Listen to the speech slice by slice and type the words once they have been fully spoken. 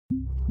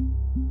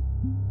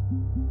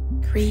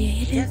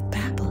Creative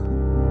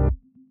babble.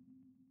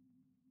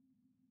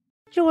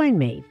 Join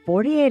me,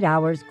 48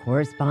 Hours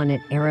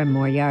correspondent Erin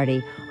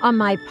Moriarty, on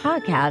my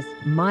podcast,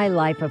 My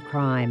Life of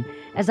Crime,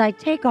 as I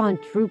take on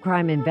true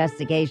crime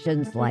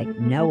investigations like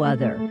no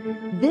other.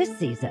 This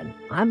season,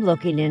 I'm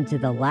looking into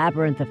the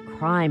labyrinth of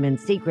crime and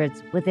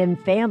secrets within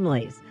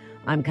families.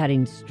 I'm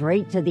cutting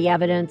straight to the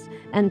evidence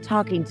and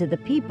talking to the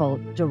people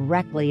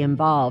directly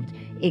involved,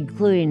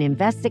 including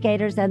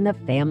investigators and the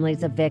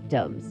families of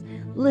victims.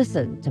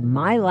 Listen to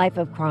My Life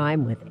of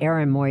Crime with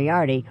Erin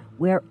Moriarty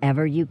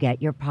wherever you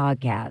get your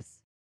podcasts.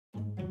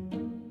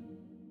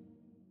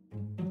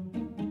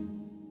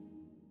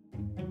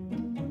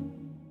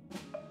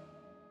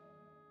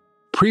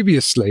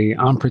 Previously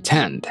on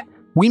Pretend,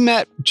 we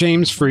met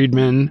James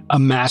Freedman, a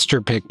master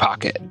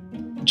pickpocket.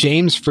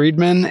 James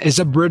Freedman is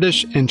a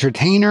British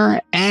entertainer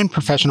and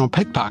professional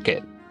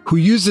pickpocket who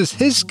uses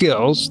his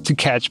skills to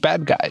catch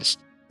bad guys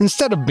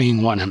instead of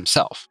being one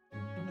himself.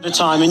 At a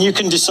time, and you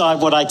can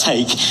decide what I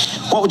take.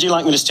 What would you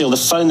like me to steal? The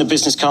phone, the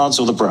business cards,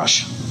 or the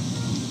brush?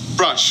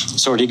 Brush.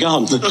 It's already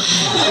gone. And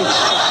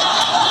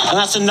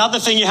that's another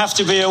thing you have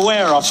to be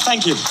aware of.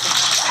 Thank you.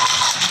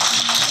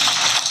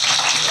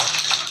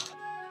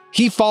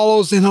 He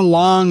follows in a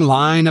long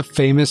line of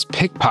famous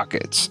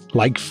pickpockets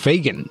like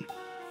Fagin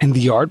and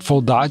the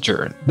Artful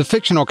Dodger, the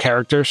fictional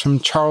characters from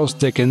Charles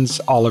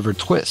Dickens' Oliver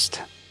Twist.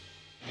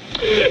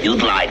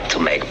 You'd like to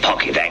make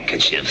pocket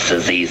handkerchiefs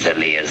as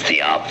easily as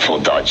the Artful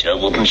Dodger,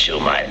 wouldn't you,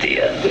 my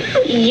dear?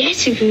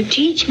 Yes, if you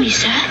teach me,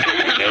 sir.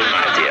 We will,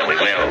 my dear, we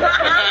will.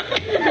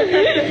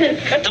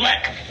 To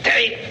work,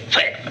 Terry,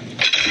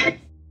 quick.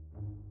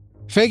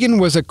 Fagin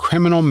was a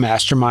criminal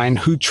mastermind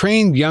who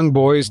trained young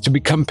boys to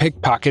become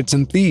pickpockets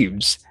and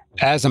thieves.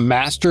 As a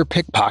master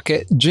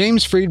pickpocket,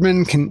 James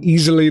Freedman can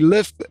easily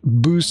lift,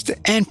 boost,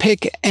 and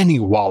pick any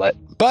wallet.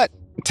 But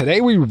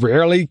today we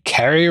rarely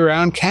carry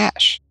around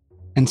cash.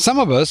 And some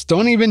of us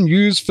don't even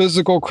use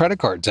physical credit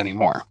cards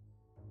anymore.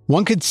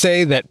 One could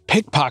say that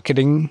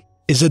pickpocketing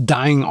is a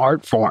dying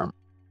art form.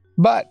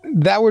 But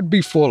that would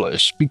be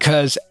foolish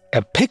because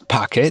a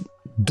pickpocket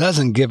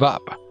doesn't give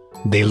up.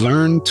 They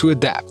learn to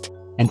adapt.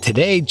 And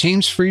today,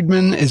 James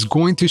Freedman is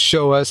going to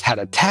show us how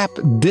to tap,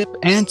 dip,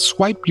 and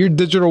swipe your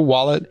digital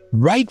wallet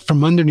right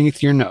from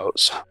underneath your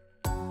nose.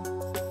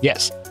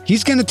 Yes,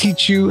 he's going to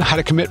teach you how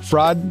to commit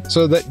fraud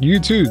so that you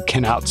too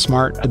can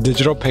outsmart a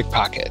digital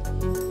pickpocket.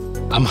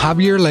 I'm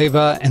Javier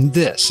Leyva, and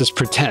this is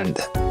Pretend.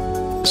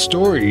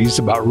 Stories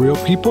about real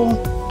people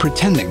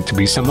pretending to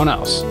be someone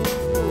else.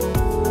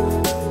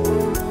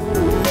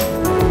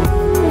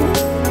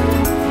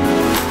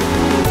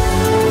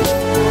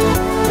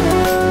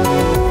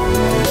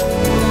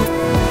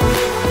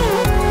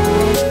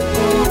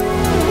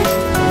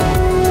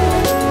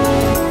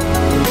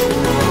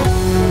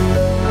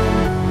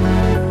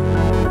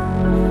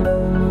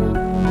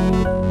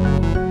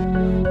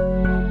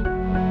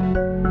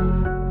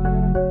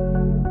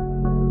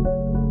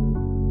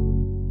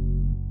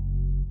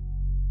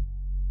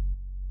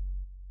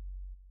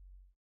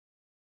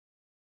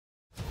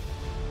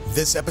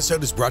 This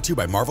episode is brought to you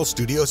by Marvel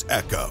Studios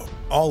Echo.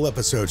 All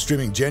episodes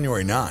streaming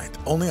January 9th,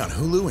 only on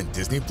Hulu and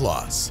Disney+.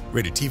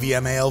 Rated TV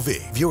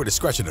MALV. Viewer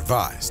discretion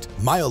advised.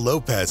 Maya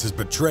Lopez has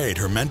betrayed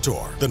her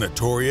mentor, the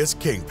notorious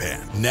Kingpin.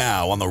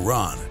 Now on the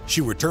run,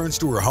 she returns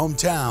to her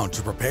hometown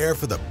to prepare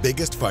for the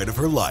biggest fight of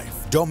her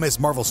life. Don't miss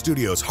Marvel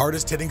Studios'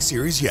 hardest-hitting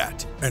series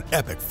yet. An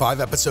epic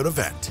 5-episode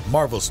event.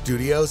 Marvel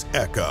Studios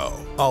Echo.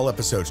 All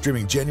episodes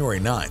streaming January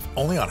 9th,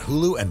 only on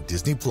Hulu and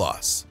Disney+.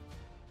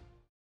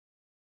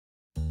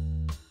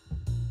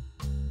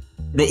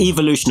 The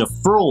evolution of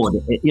fraud,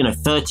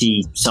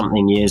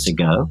 30-something years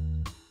ago,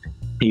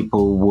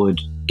 people would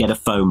get a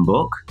phone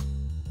book,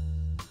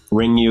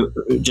 ring you,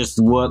 just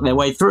work their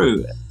way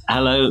through.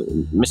 Hello,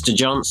 Mr.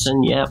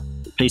 Johnson, yeah,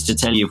 pleased to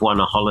tell you you've won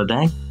a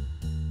holiday.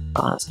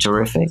 Oh, that's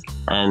terrific.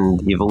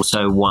 And you've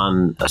also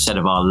won a set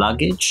of our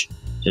luggage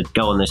to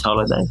go on this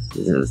holiday.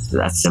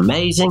 That's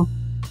amazing.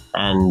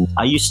 And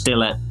are you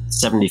still at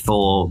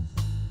 74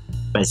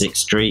 Beswick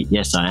Street?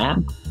 Yes, I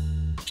am.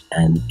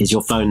 And is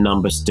your phone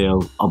number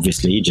still,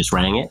 obviously you just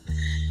rang it,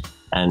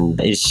 and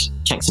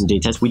check some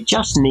details. We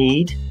just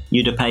need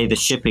you to pay the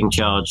shipping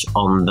charge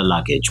on the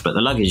luggage, but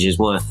the luggage is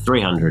worth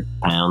 £300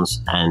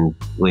 and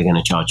we're going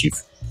to charge you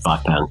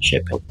 £5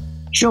 shipping.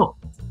 Sure.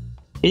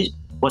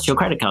 What's your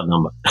credit card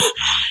number?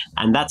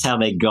 And that's how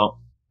they got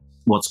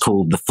what's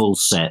called the full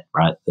set,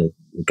 right? The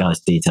guy's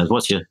details.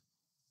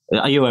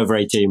 Are you over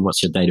 18?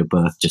 What's your date of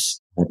birth?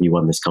 Just have you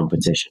won this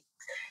competition?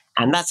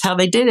 And that's how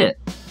they did it.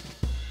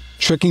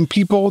 Tricking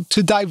people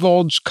to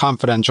divulge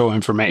confidential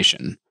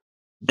information.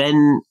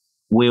 Then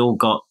we all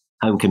got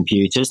home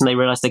computers and they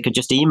realized they could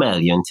just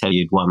email you and tell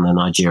you'd won the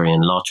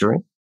Nigerian lottery.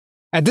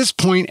 At this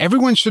point,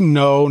 everyone should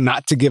know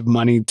not to give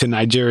money to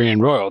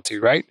Nigerian royalty,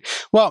 right?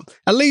 Well,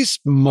 at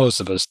least most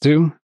of us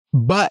do.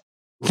 But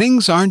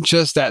things aren't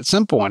just that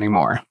simple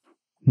anymore.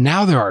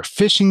 Now there are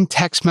phishing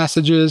text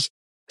messages,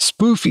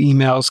 spoof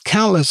emails,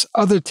 countless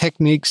other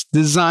techniques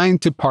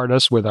designed to part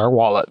us with our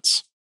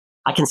wallets.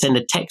 I can send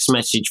a text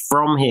message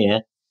from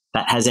here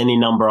that has any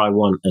number I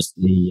want as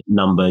the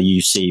number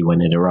you see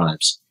when it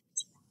arrives.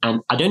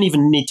 And I don't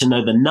even need to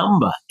know the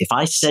number. If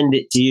I send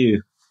it to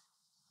you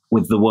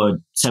with the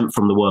word sent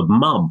from the word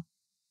mum,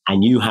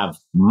 and you have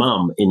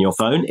mum in your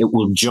phone, it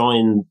will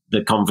join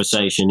the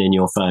conversation in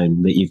your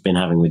phone that you've been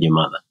having with your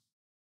mother.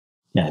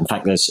 Yeah, in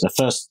fact, the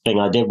first thing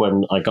I did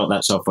when I got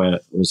that software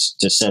was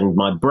to send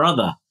my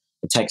brother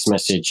a text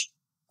message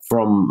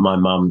from my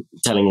mum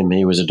telling him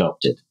he was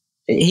adopted.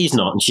 He's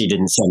not, and she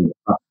didn't send it.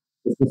 But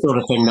it's the sort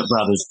of thing that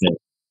brothers do.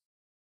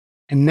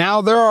 And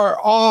now there are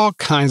all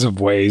kinds of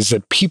ways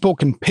that people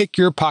can pick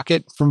your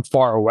pocket from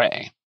far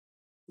away.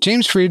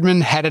 James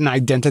Freedman had an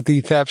identity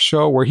theft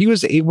show where he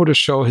was able to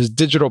show his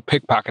digital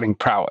pickpocketing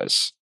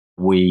prowess.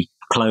 We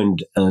cloned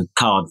a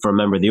card for a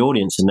member of the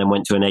audience and then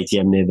went to an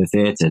ATM near the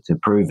theatre to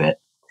prove it.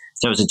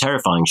 So it was a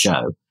terrifying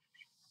show.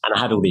 And I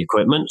had all the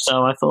equipment,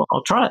 so I thought,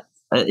 I'll try it.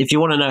 If you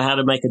want to know how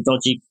to make a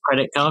dodgy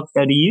credit card,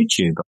 go to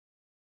YouTube.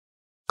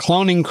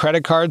 Cloning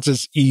credit cards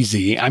is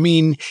easy. I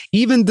mean,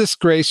 even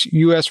disgraced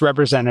U.S.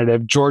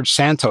 Representative George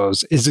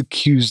Santos is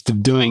accused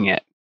of doing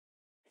it.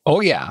 Oh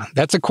yeah,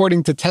 that's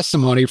according to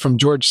testimony from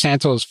George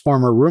Santos'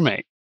 former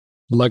roommate.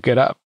 Look it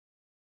up.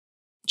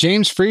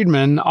 James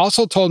Freedman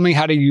also told me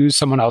how to use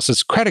someone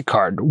else's credit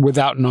card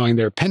without knowing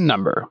their PIN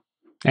number.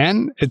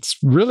 And it's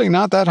really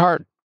not that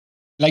hard.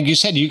 Like you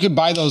said, you could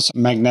buy those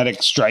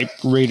magnetic stripe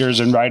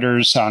readers and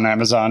writers on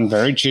Amazon,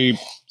 very cheap.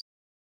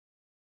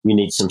 You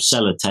need some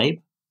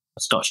sellotape,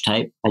 Scotch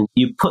tape, and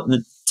you put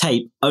the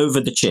tape over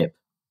the chip.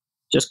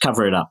 Just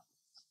cover it up.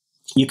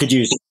 You could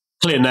use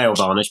clear nail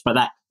varnish, but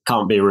that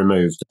can't be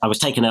removed. I was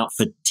taken out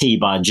for tea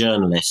by a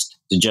journalist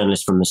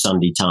from the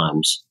Sunday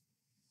Times.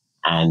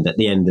 And at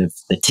the end of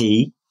the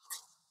tea,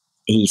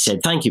 he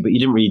said, "Thank you, but you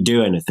didn't really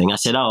do anything." I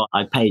said, "Oh,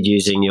 I paid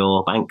using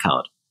your bank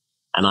card."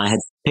 And I had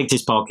picked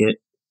his pocket,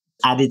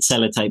 added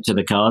sellotape to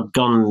the card,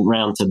 gone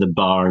round to the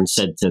bar and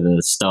said to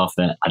the staff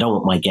that I don't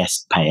want my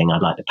guest paying.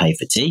 I'd like to pay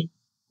for tea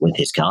with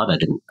his card. I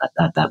didn't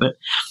add that bit.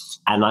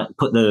 And I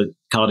put the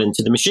card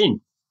into the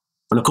machine.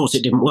 And of course,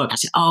 it didn't work. I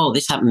said, "Oh,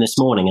 this happened this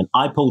morning." And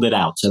I pulled it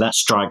out. So that's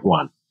strike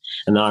one.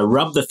 And then I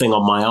rubbed the thing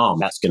on my arm.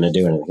 That's going to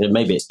do anything.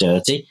 Maybe it's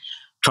dirty.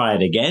 Try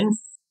it again.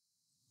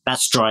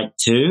 That's strike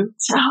two.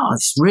 Oh,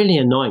 it's really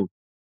annoying.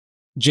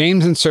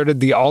 James inserted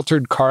the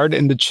altered card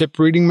in the chip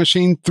reading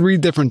machine 3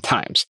 different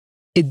times.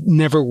 It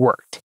never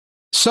worked.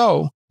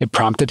 So it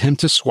prompted him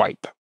to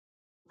swipe.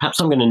 Perhaps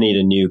I'm going to need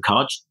a new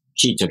card.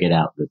 She took it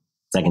out the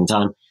second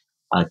time.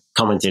 I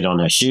commented on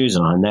her shoes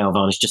and her nail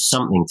varnish, just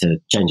something to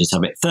change the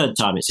subject. Third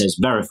time it says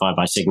verify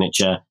by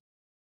signature.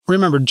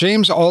 Remember,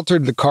 James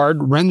altered the card,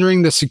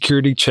 rendering the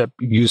security chip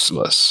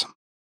useless.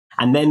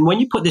 And then when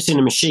you put this in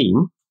a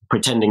machine,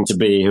 pretending to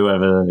be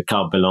whoever the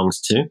card belongs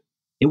to,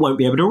 it won't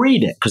be able to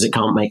read it because it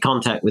can't make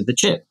contact with the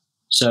chip.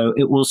 So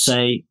it will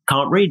say,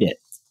 can't read it.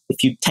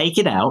 If you take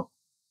it out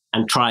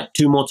and try it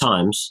 2 more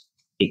times,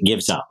 it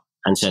gives up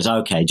and says,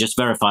 okay, just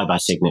verify by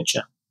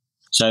signature.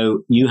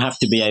 So you have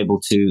to be able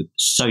to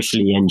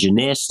socially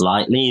engineer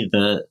slightly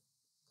the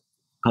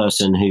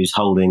person who's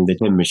holding the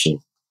PIN machine.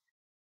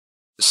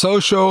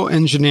 Social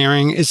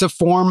engineering is a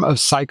form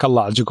of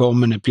psychological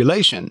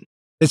manipulation.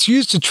 It's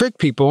used to trick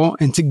people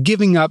into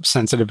giving up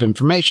sensitive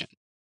information.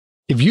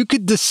 If you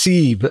could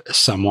deceive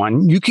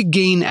someone, you could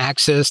gain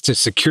access to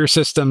secure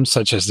systems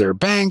such as their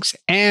banks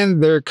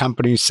and their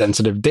company's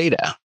sensitive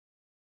data.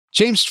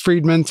 James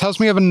Freedman tells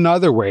me of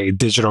another way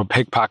digital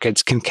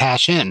pickpockets can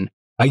cash in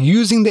by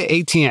using the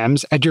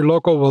ATMs at your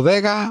local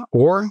bodega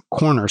or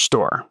corner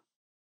store.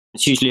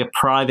 It's usually a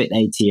private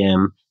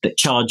ATM that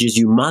charges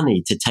you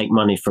money to take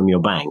money from your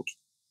bank.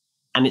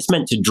 And it's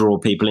meant to draw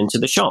people into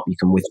the shop. You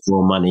can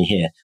withdraw money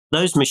here.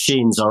 Those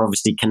machines are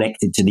obviously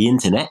connected to the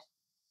internet,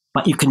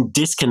 but you can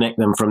disconnect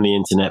them from the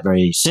internet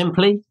very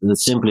simply. The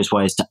simplest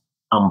way is to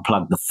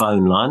unplug the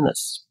phone line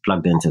that's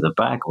plugged into the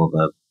back or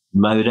the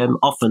modem.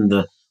 Often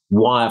the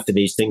wire for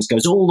these things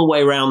goes all the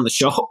way around the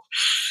shop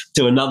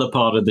to another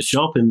part of the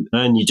shop,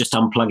 and you just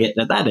unplug it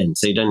at that end.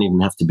 So you don't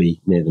even have to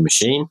be near the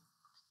machine.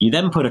 You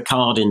then put a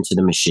card into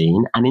the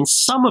machine, and in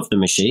some of the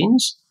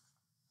machines,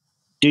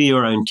 do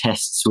your own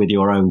tests with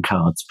your own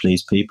cards,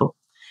 please, people.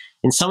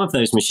 In some of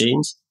those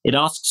machines, it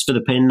asks for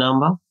the PIN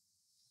number,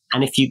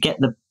 and if you get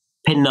the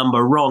PIN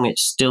number wrong, it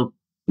still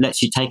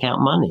lets you take out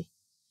money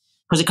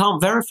because it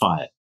can't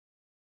verify it.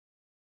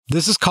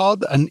 This is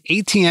called an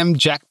ATM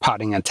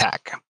jackpotting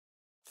attack.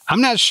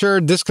 I'm not sure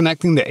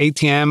disconnecting the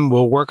ATM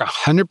will work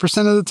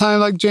 100% of the time,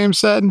 like James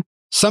said.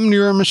 Some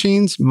newer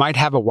machines might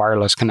have a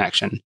wireless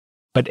connection,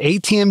 but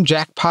ATM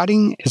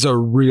jackpotting is a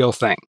real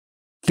thing.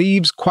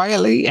 Thieves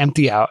quietly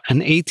empty out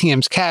an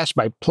ATM's cash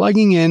by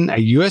plugging in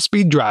a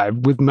USB drive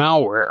with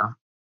malware,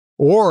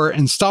 or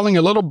installing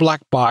a little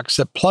black box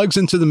that plugs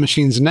into the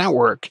machine's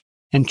network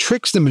and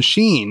tricks the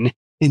machine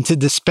into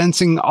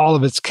dispensing all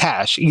of its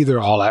cash, either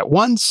all at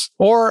once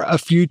or a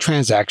few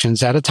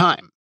transactions at a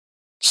time.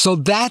 So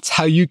that's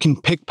how you can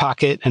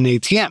pickpocket an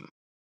ATM.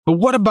 But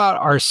what about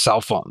our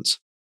cell phones?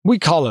 We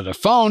call it a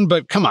phone,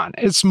 but come on,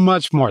 it's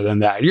much more than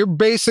that. You're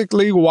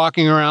basically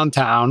walking around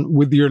town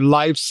with your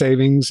life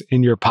savings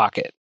in your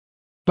pocket.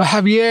 But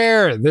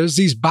Javier, there's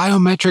these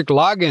biometric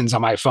logins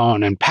on my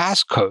phone and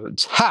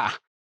passcodes. Ha!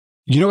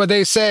 You know what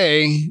they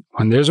say,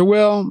 when there's a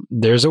will,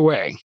 there's a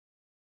way.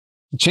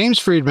 James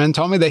Freedman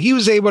told me that he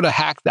was able to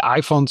hack the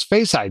iPhone's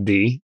Face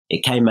ID.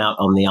 It came out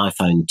on the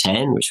iPhone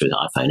 10, which was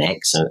iPhone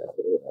X,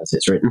 as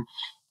it's written,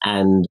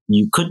 and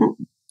you couldn't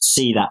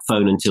see that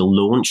phone until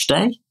launch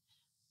day,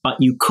 but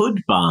you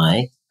could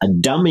buy a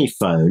dummy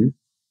phone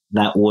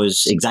that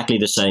was exactly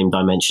the same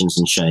dimensions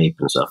and shape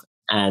and stuff.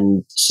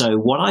 And so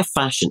what I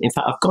fashioned, in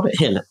fact, I've got it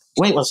here.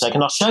 Wait 1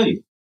 second, I'll show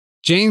you.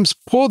 James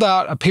pulled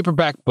out a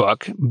paperback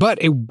book,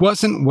 but it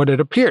wasn't what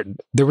it appeared.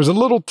 There was a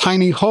little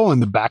tiny hole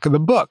in the back of the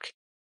book.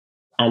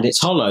 And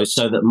it's hollow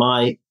so that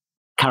my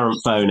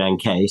current phone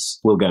and case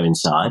will go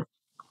inside.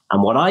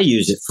 And what I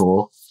use it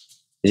for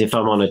is if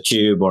I'm on a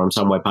tube or I'm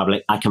somewhere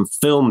public, I can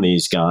film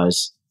these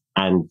guys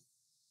and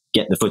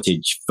get the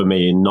footage for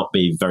me and not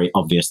be very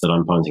obvious that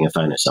I'm pointing a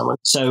phone at someone.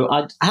 So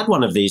I had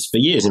one of these for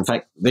years. In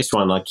fact, this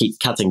one, I keep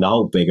cutting the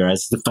hole bigger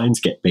as the phones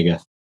get bigger.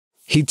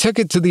 He took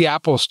it to the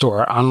Apple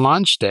store on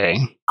launch day.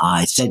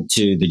 I said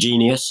to the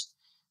genius,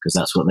 because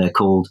that's what they're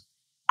called,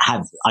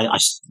 I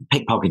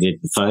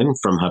pickpocketed the phone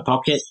from her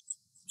pocket,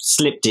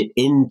 slipped it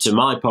into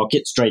my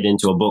pocket, straight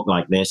into a book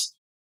like this,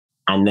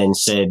 and then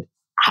said,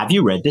 "Have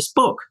you read this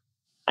book?"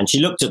 And she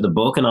looked at the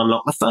book and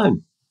unlocked the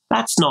phone.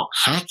 That's not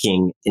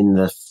hacking in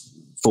the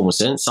formal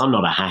sense. I'm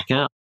not a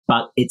hacker,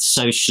 but it's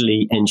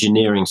socially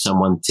engineering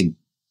someone to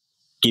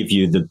give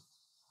you the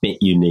bit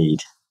you need.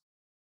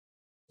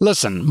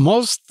 Listen,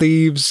 most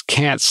thieves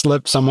can't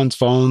slip someone's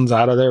phones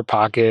out of their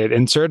pocket,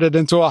 insert it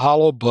into a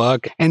hollow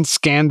book, and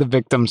scan the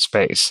victim's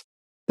face.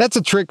 That's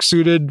a trick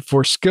suited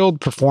for skilled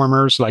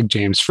performers like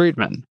James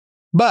Freedman.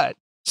 But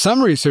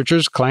some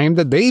researchers claim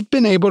that they've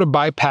been able to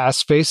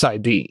bypass Face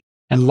ID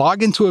and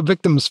log into a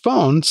victim's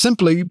phone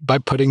simply by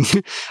putting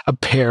a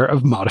pair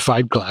of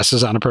modified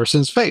glasses on a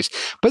person's face.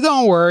 But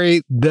don't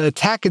worry, the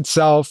attack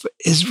itself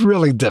is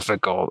really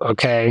difficult,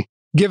 okay?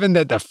 Given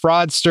that the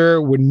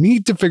fraudster would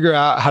need to figure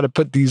out how to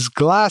put these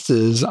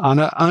glasses on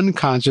an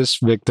unconscious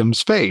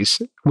victim's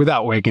face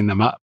without waking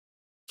them up.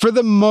 For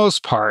the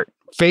most part,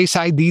 Face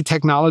ID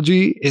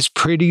technology is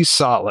pretty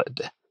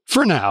solid.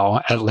 For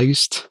now, at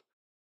least.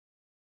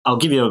 I'll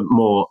give you a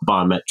more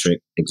biometric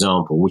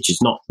example, which is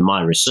not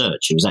my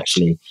research. It was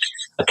actually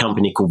a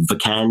company called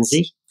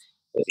Vacanzi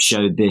that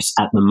showed this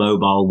at the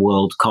Mobile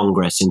World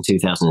Congress in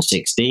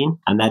 2016.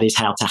 And that is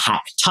how to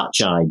hack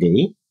Touch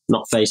ID,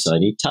 not Face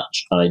ID,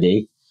 Touch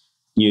ID,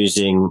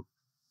 using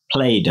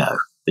Play-Doh,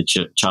 the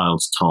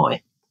child's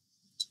toy.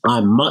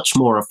 I'm much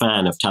more a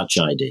fan of Touch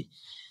ID.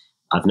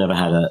 I've never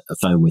had a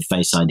phone with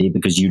Face ID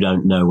because you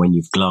don't know when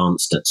you've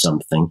glanced at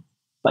something,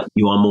 but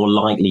you are more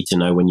likely to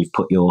know when you've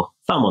put your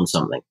thumb on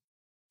something.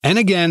 And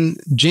again,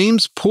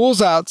 James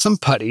pulls out some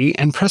putty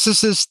and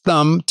presses his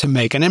thumb to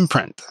make an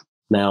imprint.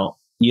 Now,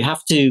 you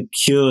have to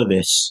cure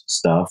this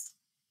stuff.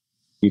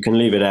 You can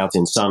leave it out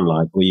in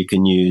sunlight, or you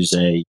can use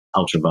a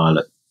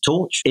ultraviolet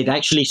torch. It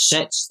actually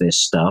sets this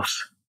stuff.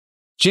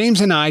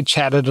 James and I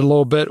chatted a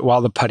little bit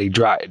while the putty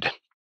dried.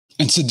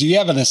 And so do you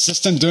have an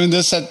assistant doing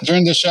this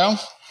during the show?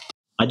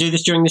 I do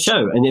this during the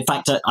show. And in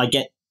fact, I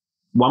get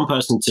one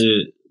person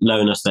to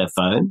loan us their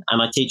phone,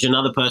 and I teach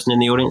another person in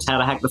the audience how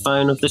to hack the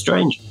phone of the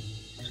stranger.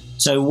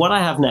 So what I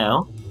have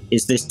now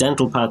is this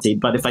dental putty,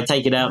 but if I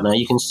take it out now,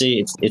 you can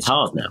see it's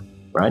hard now,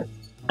 right?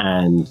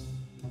 And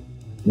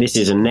this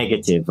is a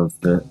negative of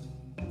the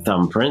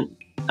thumbprint.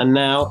 And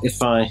now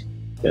if I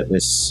get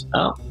this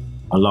up,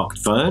 a locked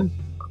phone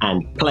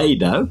and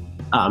Play-Doh.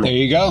 There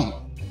you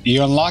go.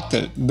 You unlocked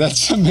it.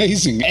 That's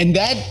amazing. And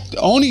that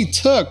only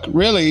took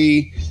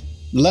really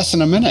less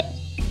than a minute.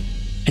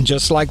 And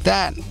just like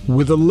that,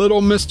 with a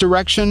little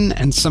misdirection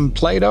and some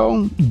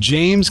Play-Doh,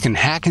 James can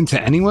hack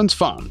into anyone's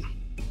phone.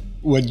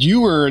 What you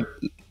were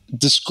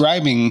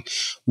describing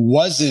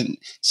wasn't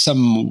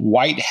some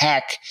white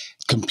hack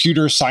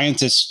computer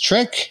scientist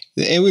trick.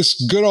 It was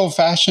good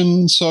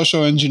old-fashioned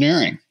social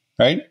engineering,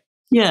 right?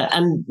 Yeah,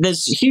 and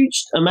there's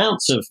huge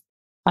amounts of,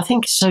 I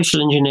think,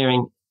 social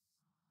engineering.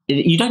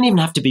 You don't even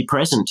have to be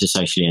present to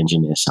socially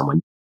engineer someone.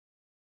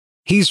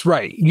 He's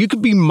right. You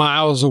could be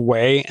miles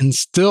away and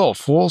still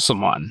fool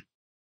someone.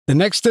 The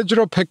next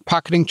digital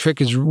pickpocketing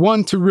trick is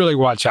one to really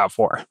watch out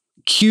for.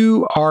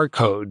 QR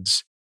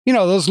codes. You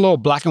know, those little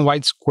black and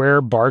white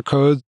square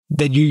barcodes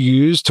that you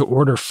use to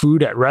order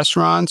food at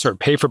restaurants or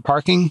pay for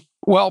parking?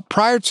 Well,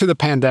 prior to the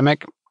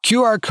pandemic,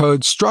 QR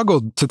codes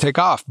struggled to take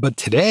off, but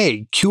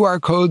today, QR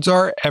codes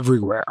are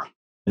everywhere.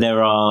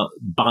 There are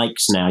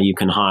bikes now you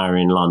can hire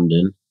in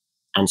London,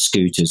 and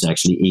scooters,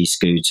 actually,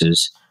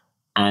 e-scooters.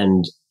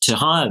 And to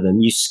hire them,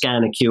 you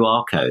scan a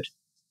QR code.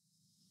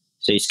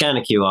 So you scan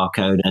a QR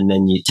code, and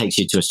then it takes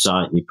you to a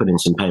site, and you put in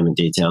some payment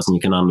details, and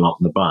you can unlock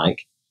the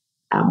bike.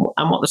 And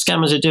what the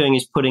scammers are doing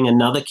is putting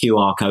another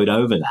QR code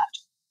over that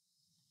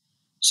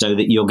so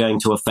that you're going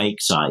to a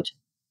fake site.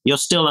 You're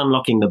still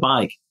unlocking the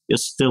bike. You're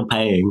still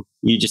paying.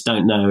 You just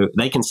don't know.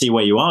 They can see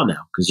where you are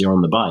now because you're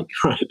on the bike,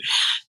 right?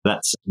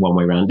 That's one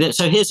way around it.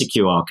 So here's a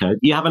QR code.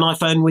 You have an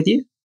iPhone with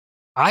you?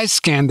 I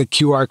scanned the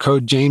QR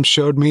code James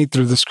showed me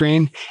through the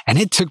screen, and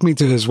it took me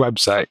to his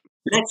website.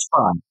 Let's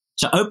try.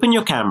 So open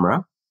your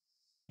camera,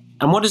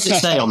 and what does it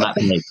say on that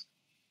page?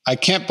 I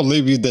can't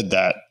believe you did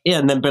that. Yeah,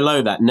 and then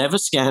below that, never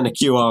scan a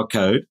QR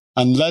code.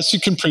 Unless you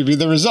can preview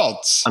the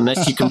results.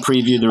 Unless you can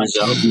preview the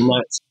results. You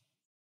know,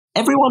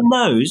 everyone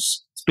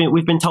knows,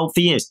 we've been told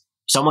for years,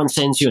 someone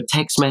sends you a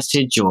text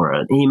message or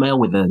an email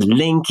with a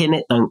link in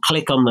it, don't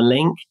click on the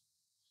link.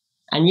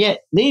 And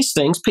yet these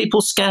things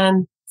people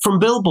scan from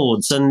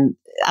billboards and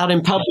out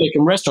in public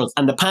and restaurants.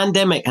 And the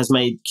pandemic has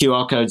made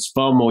QR codes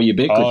far more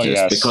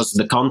ubiquitous because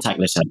of the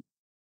contactless app.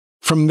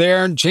 From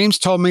there, James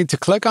told me to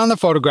click on the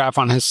photograph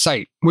on his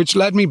site, which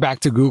led me back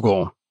to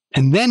Google.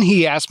 And then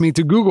he asked me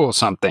to Google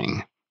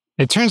something.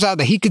 It turns out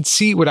that he could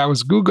see what I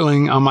was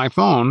Googling on my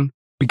phone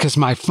because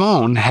my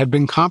phone had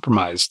been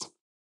compromised.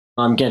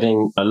 I'm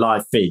getting a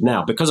live feed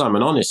now. Because I'm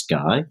an honest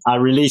guy, I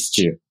released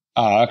you.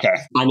 Oh, okay.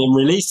 And in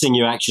releasing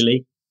you,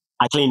 actually,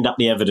 I cleaned up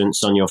the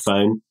evidence on your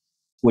phone,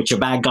 which a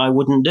bad guy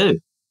wouldn't do.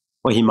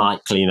 Well, he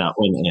might clean up,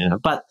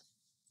 but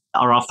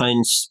are our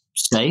phones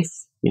safe?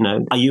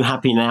 Are you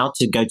happy now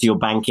to go to your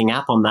banking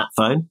app on that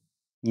phone?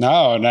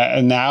 No,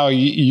 now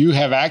you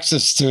have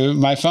access to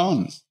my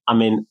phone. I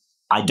mean,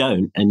 I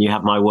don't, and you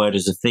have my word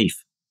as a thief.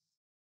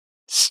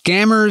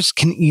 Scammers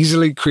can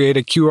easily create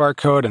a QR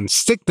code and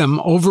stick them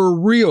over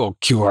real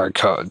QR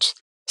codes.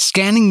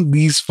 Scanning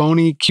these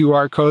phony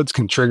QR codes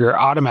can trigger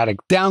automatic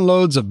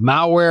downloads of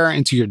malware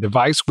into your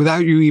device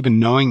without you even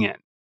knowing it.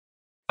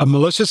 A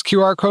malicious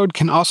QR code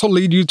can also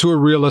lead you to a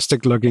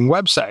realistic-looking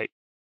website.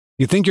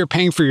 You think you're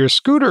paying for your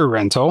scooter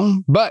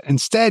rental, but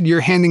instead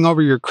you're handing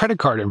over your credit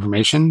card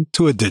information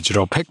to a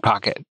digital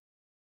pickpocket.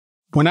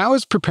 When I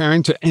was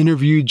preparing to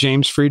interview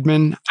James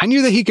Freedman, I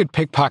knew that he could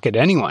pickpocket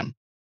anyone.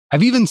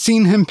 I've even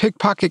seen him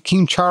pickpocket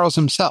King Charles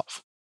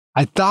himself.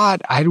 I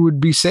thought I would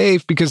be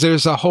safe because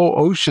there's a whole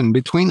ocean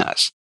between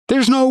us.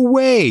 There's no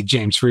way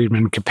James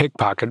Freedman could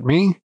pickpocket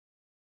me.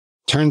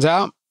 Turns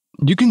out,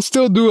 you can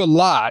still do a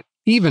lot,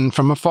 even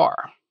from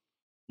afar.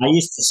 I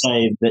used to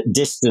say that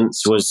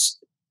distance was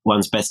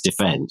one's best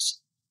defense.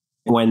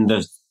 When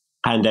the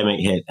pandemic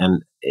hit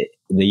and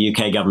the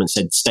UK government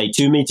said, stay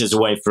 2 meters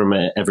away from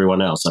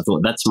everyone else, I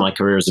thought, that's my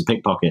career as a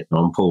pickpocket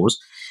on pause.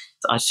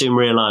 I soon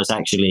realized,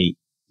 actually,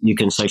 you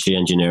can socially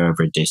engineer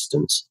over a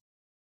distance.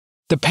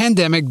 The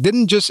pandemic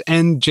didn't just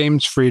end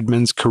James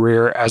Freedman's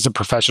career as a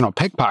professional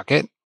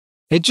pickpocket.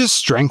 It just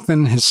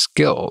strengthened his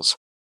skills.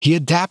 He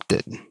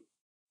adapted.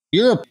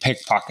 You're a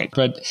pickpocket,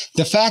 but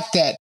the fact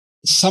that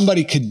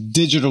somebody could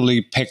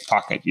digitally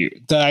pickpocket you,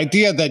 the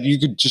idea that you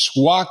could just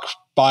walk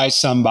by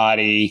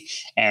somebody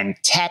and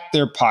tap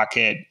their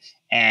pocket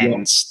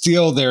and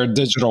steal their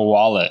digital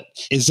wallet,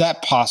 is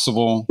that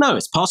possible? No,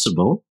 it's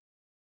possible.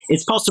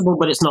 It's possible,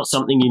 but it's not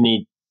something you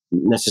need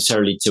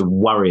necessarily to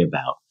worry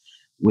about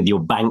with your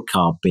bank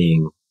card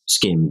being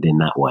skimmed in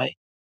that way.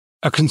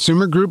 A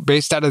consumer group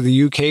based out of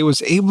the UK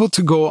was able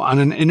to go on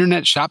an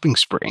internet shopping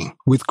spree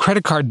with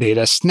credit card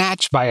data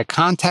snatched by a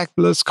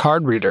contactless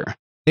card reader.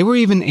 They were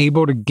even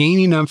able to gain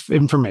enough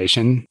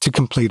information to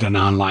complete an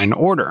online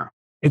order.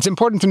 It's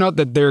important to note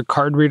that their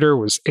card reader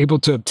was able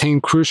to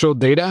obtain crucial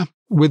data,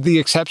 with the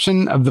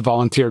exception of the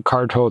volunteer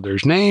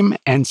cardholder's name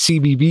and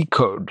CVV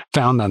code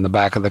found on the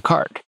back of the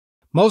card.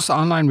 Most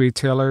online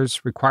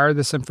retailers require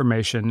this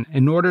information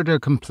in order to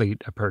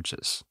complete a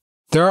purchase.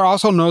 There are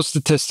also no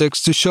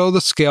statistics to show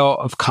the scale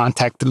of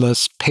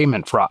contactless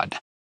payment fraud.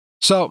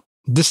 So,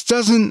 this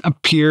doesn't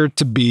appear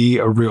to be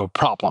a real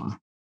problem.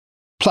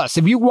 Plus,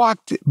 if you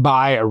walked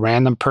by a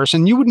random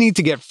person, you would need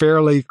to get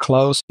fairly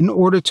close in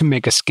order to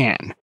make a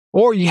scan.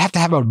 Or you have to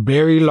have a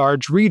very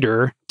large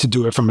reader to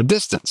do it from a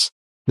distance.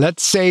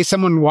 Let's say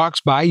someone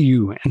walks by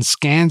you and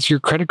scans your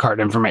credit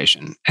card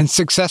information and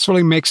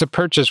successfully makes a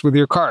purchase with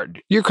your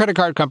card. Your credit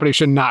card company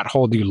should not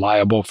hold you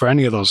liable for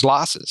any of those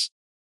losses.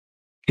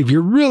 If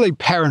you're really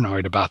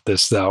paranoid about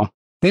this, though,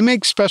 they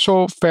make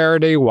special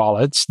Faraday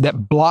wallets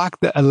that block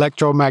the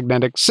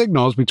electromagnetic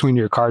signals between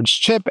your card's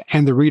chip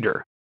and the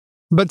reader.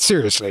 But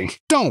seriously,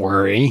 don't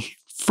worry.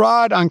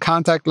 Fraud on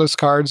contactless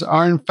cards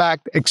are in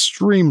fact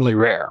extremely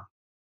rare.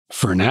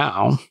 For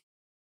now.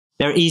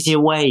 There are easier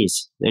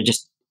ways. They're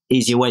just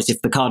easier ways.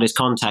 If the card is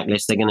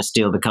contactless, they're going to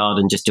steal the card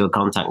and just do a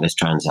contactless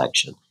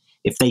transaction.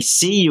 If they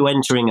see you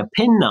entering a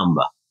PIN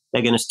number,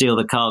 they're going to steal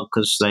the card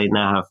because they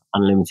now have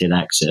unlimited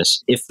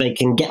access. If they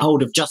can get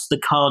hold of just the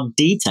card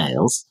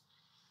details.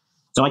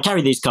 So I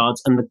carry these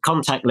cards, and the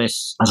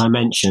contactless, as I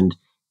mentioned,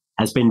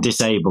 has been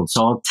disabled.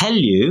 So I'll tell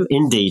you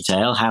in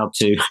detail how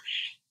to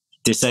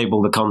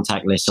disable the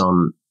contactless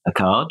on a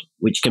card,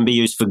 which can be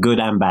used for good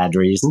and bad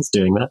reasons,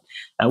 doing that.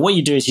 What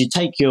you do is you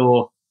take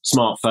your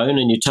smartphone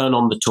and you turn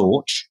on the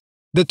torch.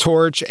 The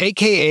torch,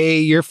 aka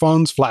your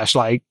phone's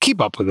flashlight. Keep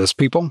up with this,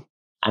 people.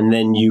 And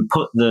then you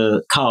put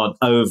the card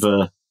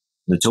over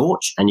the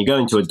torch and you go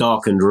into a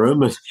darkened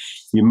room and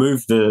you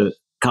move the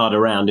card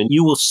around and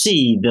you will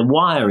see the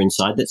wire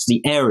inside. That's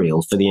the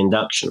aerial for the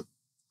induction.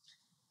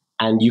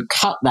 And you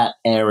cut that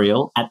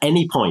aerial at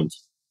any point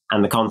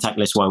and the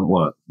contactless won't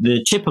work.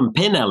 The chip and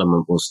pin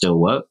element will still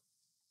work.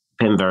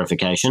 PIN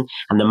verification,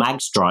 and the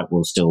mag stripe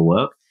will still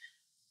work,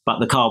 but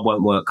the card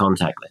won't work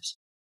contactless.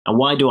 And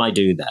why do I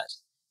do that?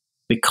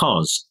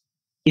 Because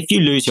if you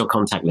lose your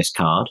contactless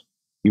card,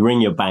 you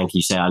ring your bank,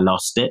 you say, I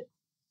lost it.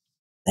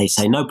 They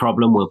say, no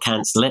problem, we'll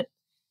cancel it.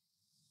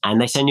 And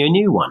they send you a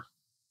new one.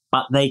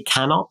 But they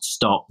cannot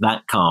stop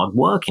that card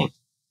working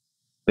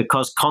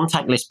because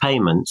contactless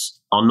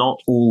payments are not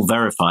all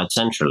verified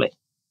centrally.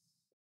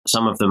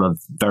 Some of them are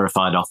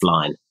verified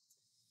offline.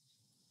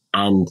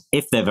 And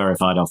if they're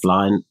verified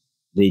offline,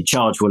 the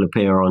charge will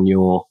appear on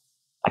your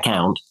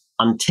account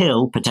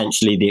until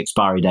potentially the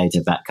expiry date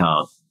of that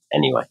card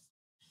anyway.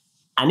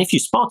 And if you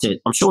spot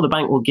it, I'm sure the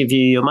bank will give you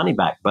your money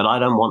back, but I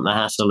don't want the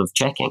hassle of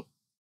checking.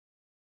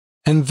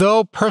 And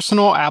though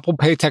personal Apple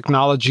Pay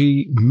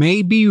technology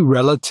may be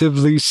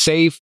relatively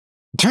safe,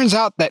 it turns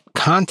out that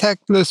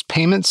contactless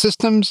payment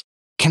systems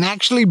can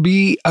actually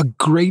be a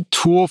great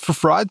tool for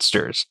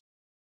fraudsters.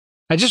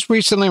 I just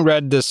recently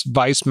read this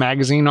Vice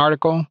magazine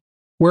article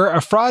where a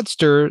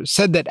fraudster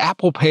said that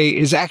Apple Pay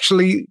is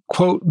actually,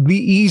 quote, the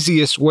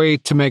easiest way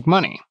to make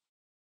money.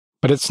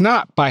 But it's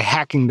not by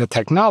hacking the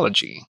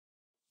technology.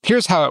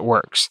 Here's how it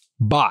works.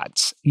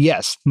 Bots,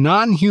 yes,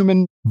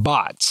 non-human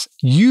bots,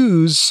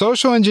 use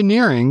social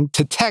engineering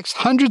to text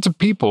hundreds of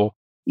people,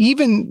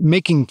 even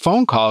making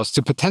phone calls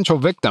to potential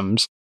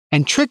victims,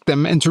 and trick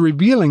them into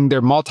revealing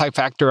their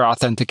multi-factor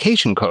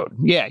authentication code.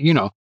 Yeah, you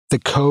know, the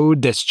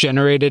code that's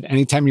generated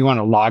anytime you want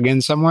to log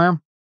in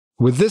somewhere.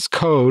 With this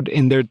code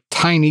in their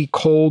tiny,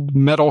 cold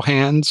metal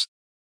hands,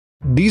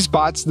 these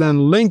bots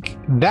then link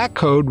that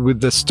code with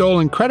the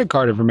stolen credit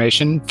card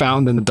information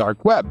found in the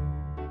dark web.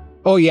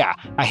 Oh yeah,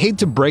 I hate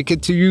to break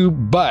it to you,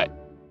 but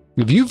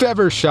if you've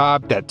ever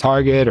shopped at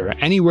Target or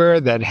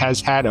anywhere that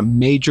has had a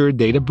major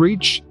data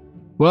breach,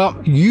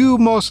 well, you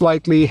most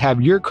likely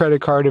have your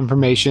credit card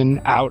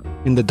information out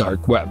in the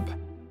dark web.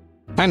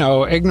 I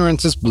know,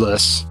 ignorance is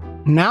bliss.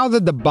 Now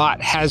that the bot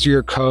has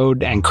your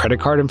code and credit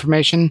card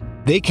information,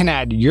 they can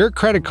add your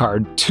credit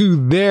card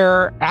to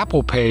their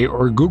Apple Pay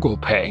or Google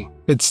Pay.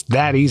 It's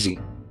that easy.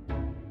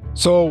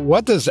 So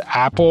what does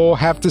Apple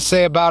have to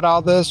say about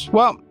all this?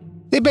 Well,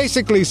 they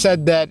basically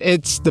said that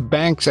it's the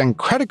banks and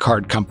credit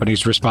card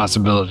companies'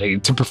 responsibility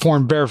to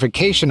perform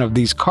verification of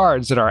these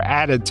cards that are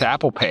added to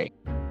Apple Pay.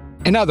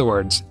 In other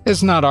words,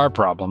 it's not our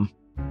problem.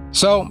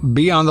 So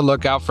be on the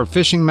lookout for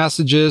phishing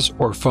messages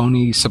or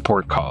phony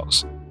support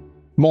calls.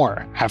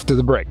 More after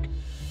the break.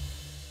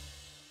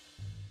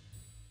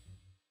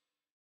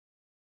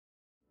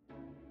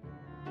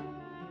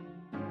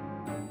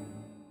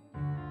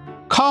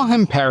 Call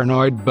him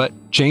paranoid, but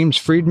James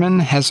Freedman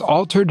has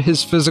altered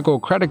his physical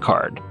credit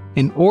card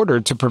in order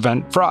to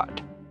prevent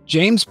fraud.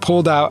 James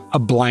pulled out a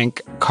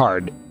blank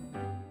card.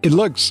 It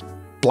looks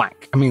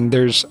blank. I mean,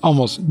 there's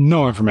almost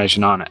no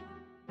information on it.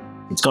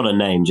 It's got a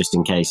name just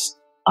in case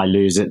I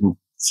lose it and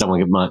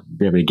someone might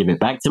be able to give it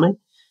back to me.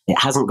 It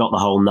hasn't got the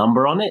whole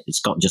number on it. It's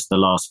got just the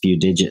last few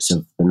digits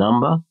of the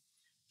number.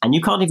 And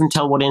you can't even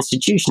tell what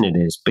institution it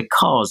is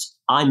because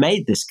I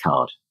made this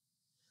card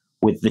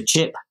with the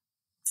chip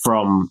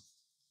from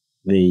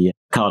the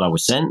card I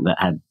was sent that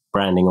had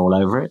branding all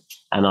over it.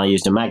 And I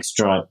used a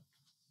magstripe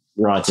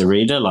writer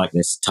reader, like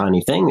this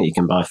tiny thing that you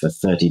can buy for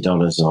 $30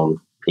 on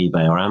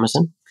eBay or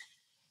Amazon.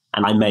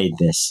 And I made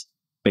this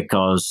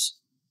because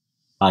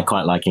I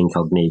quite like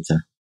incognito.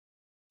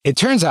 It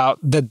turns out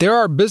that there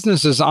are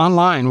businesses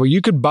online where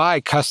you could buy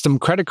custom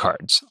credit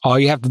cards. All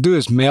you have to do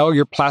is mail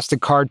your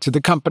plastic card to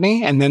the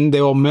company, and then they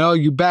will mail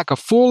you back a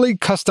fully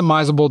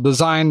customizable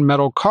design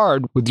metal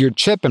card with your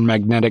chip and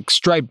magnetic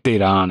stripe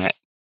data on it.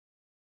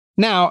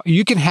 Now,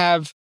 you can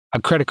have a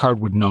credit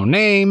card with no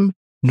name,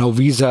 no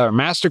Visa or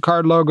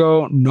MasterCard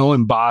logo, no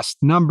embossed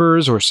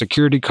numbers or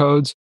security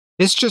codes.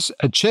 It's just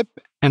a chip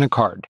and a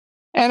card,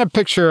 and a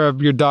picture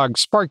of your dog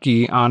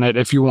Sparky on it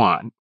if you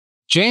want.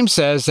 James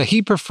says that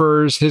he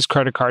prefers his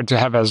credit card to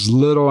have as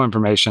little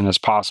information as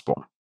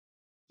possible.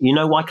 You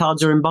know why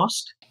cards are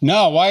embossed?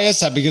 No, why is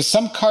that? Because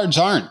some cards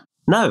aren't.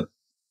 No,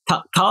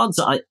 cards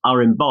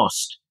are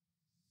embossed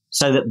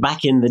so that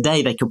back in the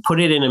day they could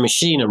put it in a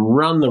machine and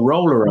run the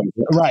roller over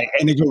it. Right,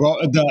 and it could roll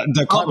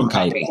the carbon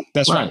copy.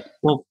 That's right.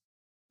 Well,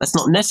 that's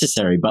not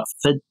necessary, but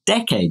for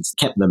decades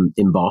kept them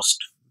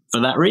embossed for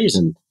that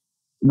reason.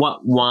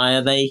 Why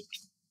are they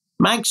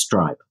mag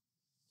stripe?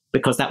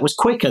 Because that was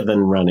quicker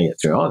than running it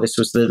through. Oh, this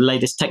was the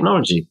latest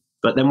technology.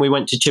 But then we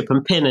went to chip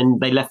and pin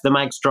and they left the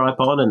mag stripe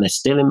on and they're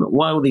still in.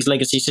 Why all these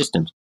legacy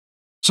systems?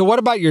 So what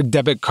about your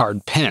debit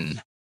card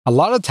PIN? A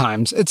lot of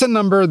times it's a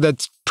number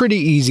that's pretty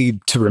easy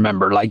to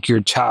remember, like your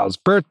child's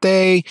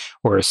birthday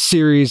or a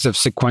series of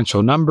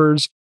sequential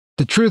numbers.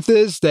 The truth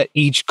is that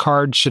each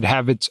card should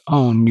have its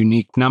own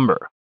unique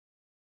number.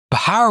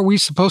 But how are we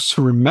supposed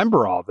to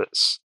remember all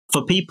this?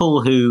 For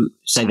people who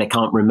say they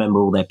can't remember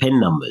all their PIN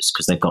numbers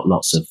because they've got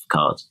lots of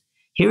cards,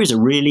 here is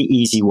a really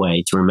easy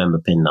way to remember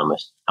PIN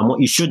numbers. And what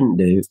you shouldn't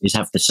do is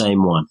have the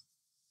same one.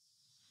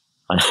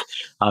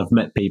 I've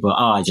met people,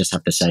 I just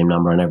have the same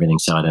number and everything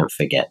so I don't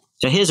forget.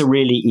 So here's a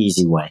really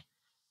easy way.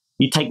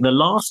 You take the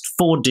last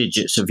 4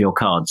 digits of your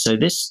card. So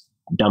this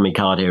dummy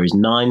card here is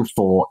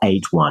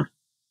 9481.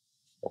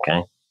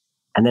 Okay.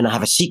 And then I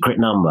have a secret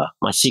number.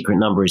 My secret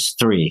number is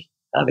 3,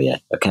 Javier.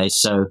 Okay.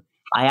 So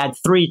I add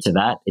 3 to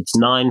that. It's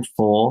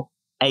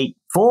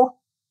 9484.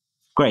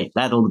 Great.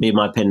 That'll be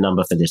my PIN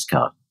number for this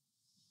card.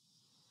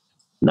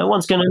 No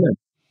one's going to know.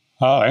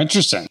 Oh,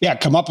 interesting. Yeah,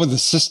 come up with a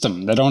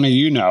system that only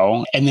you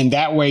know. And then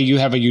that way you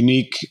have a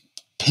unique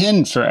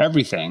PIN for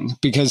everything.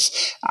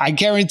 Because I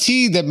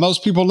guarantee that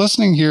most people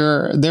listening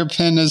here, their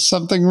PIN is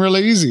something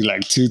really easy,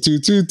 like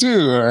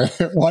 2222 or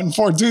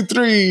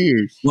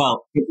 1423.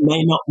 Well, it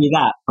may not be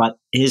that, but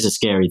here's a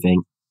scary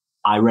thing.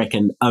 I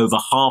reckon over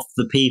half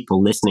the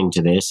people listening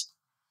to this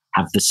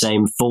have the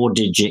same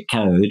 4-digit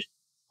code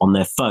on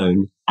their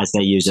phone as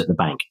they use at the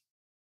bank.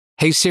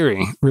 Hey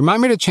Siri,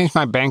 remind me to change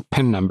my bank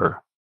PIN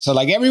number. So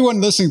like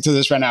everyone listening to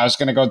this right now is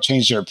going to go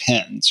change their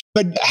PINs.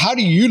 But how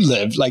do you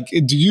live? Like,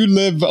 do you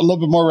live a little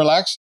bit more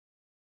relaxed?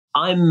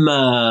 I'm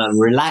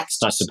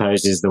relaxed, I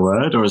suppose is the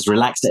word, or as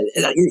relaxed.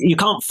 You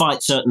can't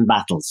fight certain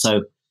battles.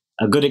 So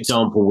a good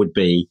example would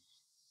be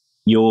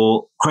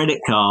your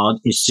credit card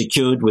is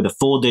secured with a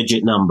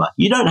 4-digit number.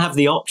 You don't have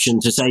the option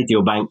to say to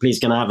your bank, please,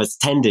 can I have a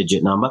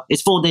 10-digit number?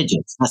 It's 4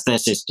 digits. That's their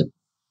system.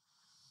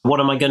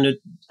 What am I going to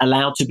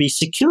allow to be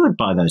secured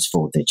by those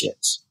 4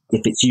 digits?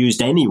 If it's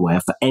used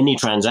anywhere for any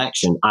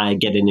transaction, I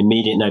get an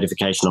immediate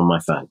notification on my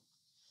phone.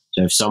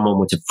 So if someone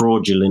were to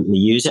fraudulently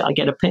use it, I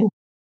get a ping.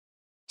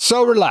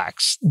 So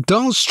relax.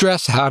 Don't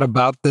stress out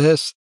about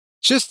this.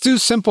 Just do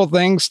simple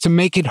things to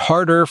make it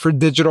harder for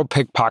digital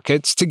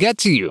pickpockets to get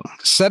to you.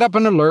 Set up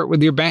an alert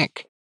with your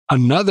bank.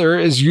 Another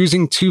is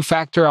using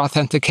 2-factor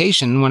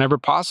authentication whenever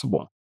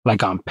possible,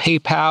 like on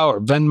PayPal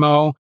or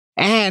Venmo.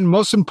 And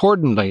most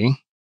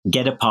importantly,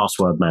 get a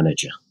password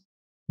manager.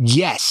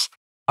 Yes,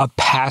 a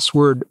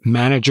password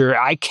manager.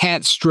 I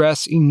can't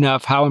stress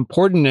enough how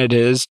important it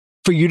is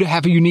for you to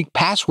have a unique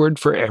password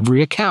for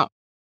every account.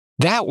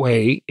 That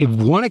way, if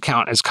one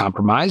account is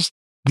compromised,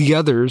 the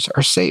others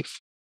are safe.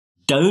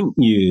 Don't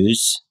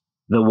use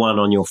the one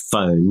on your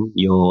phone,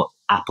 your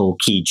Apple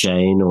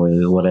keychain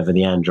or whatever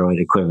the Android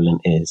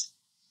equivalent is.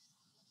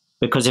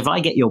 Because if I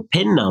get your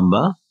PIN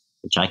number,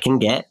 which I can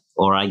get,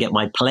 or I get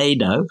my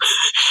Play-Doh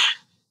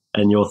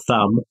and your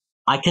thumb,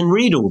 I can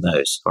read all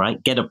those,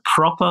 right? Get a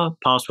proper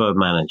password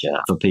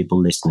manager for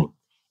people listening.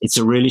 It's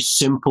a really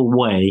simple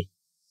way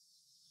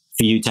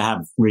for you to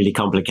have really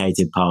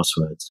complicated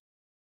passwords.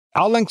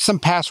 I'll link some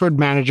password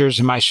managers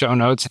in my show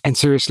notes. And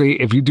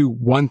seriously, if you do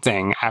one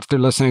thing after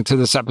listening to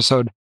this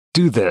episode,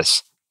 do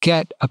this.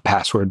 Get a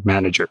password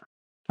manager.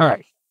 All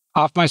right,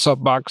 off my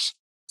soapbox.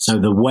 So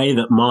the way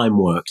that mine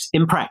works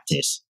in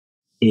practice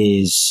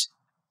is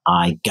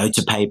I go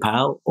to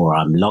PayPal or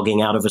I'm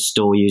logging out of a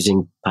store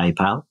using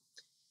PayPal.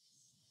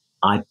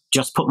 I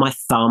just put my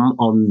thumb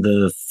on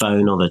the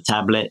phone or the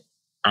tablet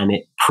and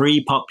it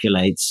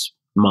pre-populates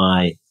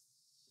my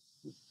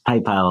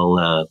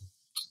PayPal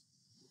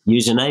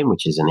username,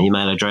 which is an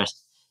email address,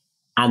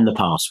 and the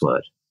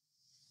password.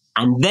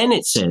 And then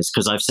it says,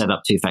 because I've set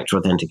up 2-factor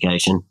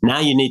authentication, now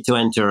you need to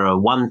enter a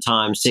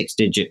 1-time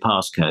 6-digit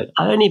passcode.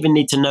 I don't even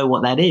need to know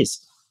what that is.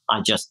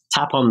 I just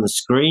tap on the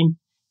screen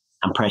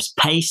and press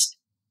paste,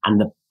 and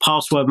the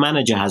password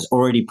manager has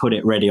already put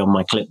it ready on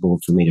my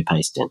clipboard for me to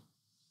paste in.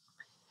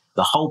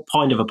 The whole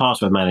point of a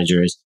password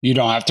manager is you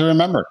don't have to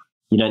remember.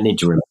 You don't need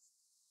to remember.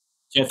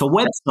 So if a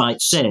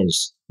website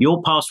says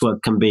your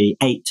password can be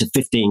 8 to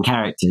 15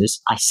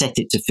 characters, I set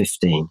it to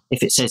 15.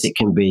 If it says it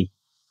can be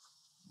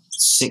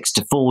 6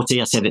 to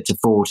 40, I set it to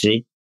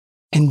 40.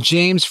 And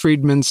James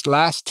Freedman's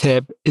last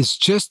tip is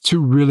just to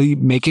really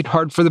make it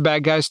hard for the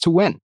bad guys to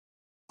win.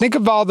 Think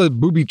of all the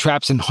booby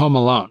traps in Home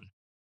Alone.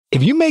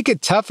 If you make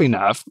it tough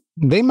enough,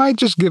 they might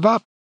just give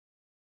up.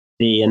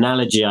 The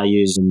analogy I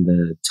use in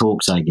the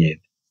talks I give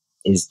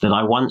is that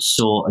I once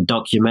saw a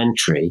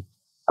documentary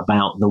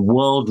about the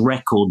world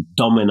record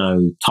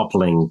domino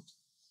toppling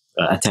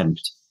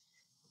attempt.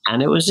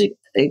 And it was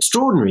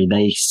extraordinary.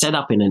 They set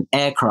up in an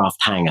aircraft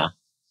hangar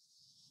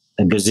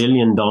a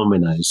gazillion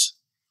dominoes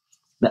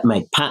that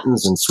make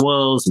patterns and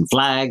swirls and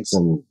flags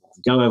and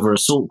go over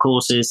assault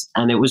courses.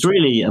 And it was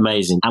really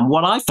amazing. And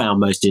what I found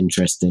most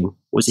interesting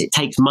was it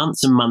takes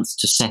months and months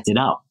to set it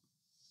up.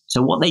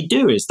 So what they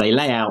do is they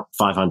lay out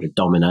 500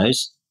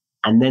 dominoes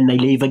and then they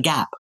leave a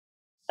gap.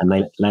 And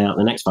they lay out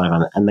the next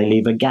 500 and they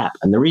leave a gap.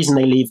 And the reason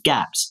they leave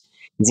gaps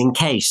is in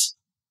case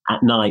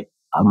at night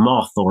a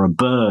moth or a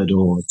bird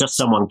or just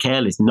someone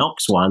careless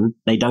knocks one,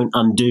 they don't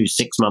undo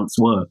 6 months'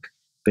 work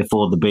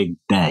before the big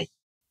day.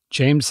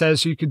 James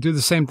says you could do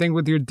the same thing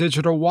with your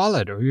digital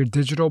wallet or your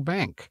digital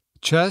bank.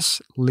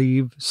 Just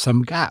leave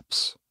some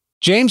gaps.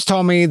 James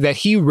told me that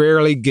he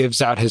rarely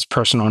gives out his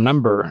personal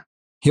number.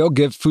 He'll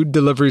give food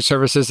delivery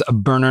services a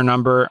burner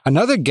number.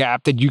 Another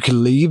gap that you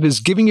can leave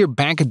is giving your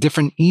bank a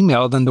different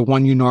email than the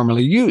one you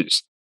normally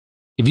use.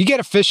 If you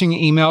get a phishing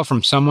email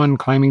from someone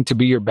claiming to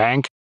be your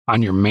bank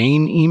on your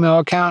main email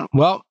account,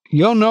 well,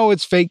 you'll know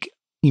it's fake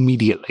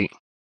immediately.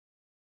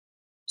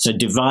 So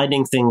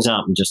dividing things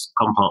up and just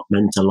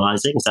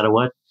compartmentalizing, is that a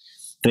word?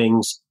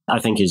 Things, I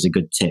think, is a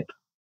good tip.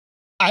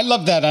 I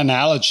love that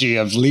analogy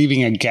of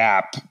leaving a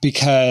gap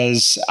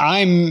because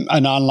I'm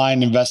an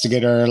online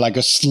investigator, like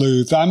a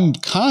sleuth. I'm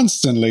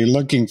constantly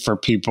looking for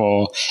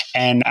people,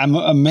 and I'm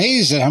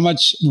amazed at how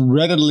much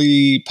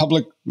readily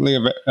publicly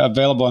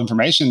available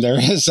information there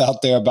is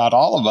out there about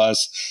all of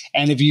us.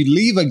 And if you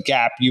leave a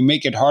gap, you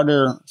make it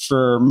harder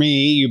for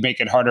me, you make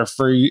it harder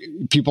for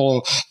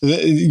people,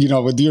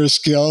 with your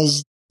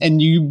skills,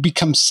 and you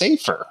become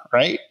safer,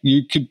 right?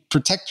 You could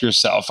protect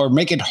yourself or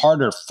make it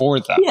harder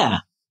for them. Yeah.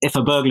 If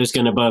a burglar's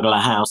going to burgle a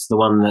house, the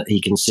one that he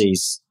can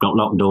see's got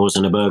locked doors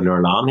and a burglar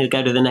alarm, he'll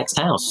go to the next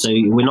house. So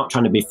we're not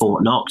trying to be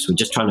Fort Knox. We're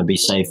just trying to be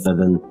safer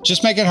than...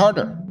 Just make it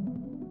harder.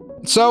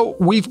 So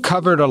we've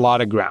covered a lot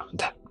of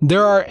ground.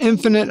 There are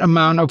infinite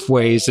amount of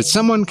ways that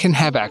someone can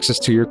have access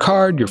to your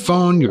card, your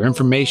phone, your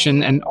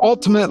information, and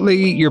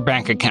ultimately your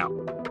bank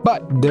account.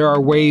 But there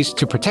are ways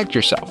to protect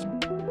yourself.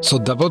 So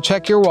double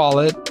check your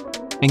wallet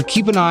and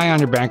keep an eye on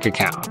your bank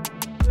account.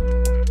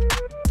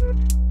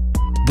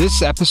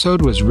 This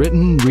episode was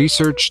written,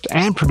 researched,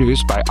 and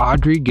produced by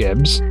Audrey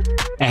Gibbs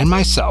and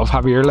myself,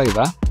 Javier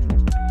Leiva.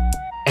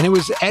 And it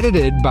was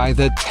edited by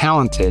the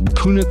talented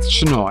Punith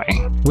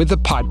Shenoy with the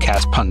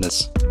Podcast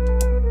Pundits.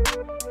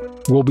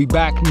 We'll be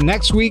back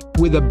next week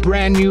with a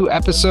brand new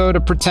episode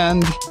of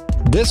Pretend.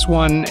 This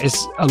one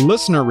is a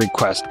listener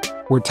request.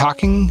 We're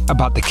talking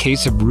about the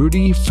case of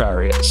Rudy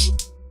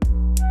Farias,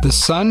 the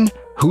son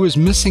who was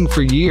missing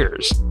for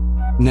years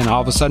and then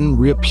all of a sudden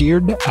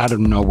reappeared out of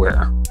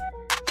nowhere.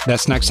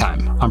 That's next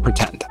time on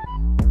Pretend.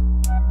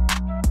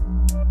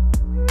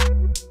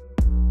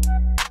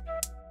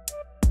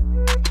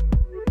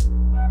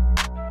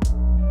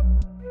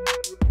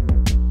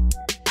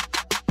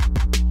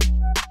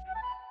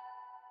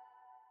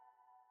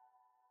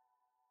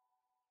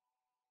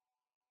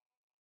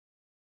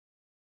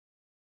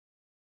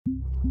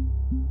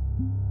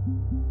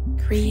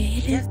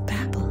 Creative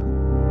Babble.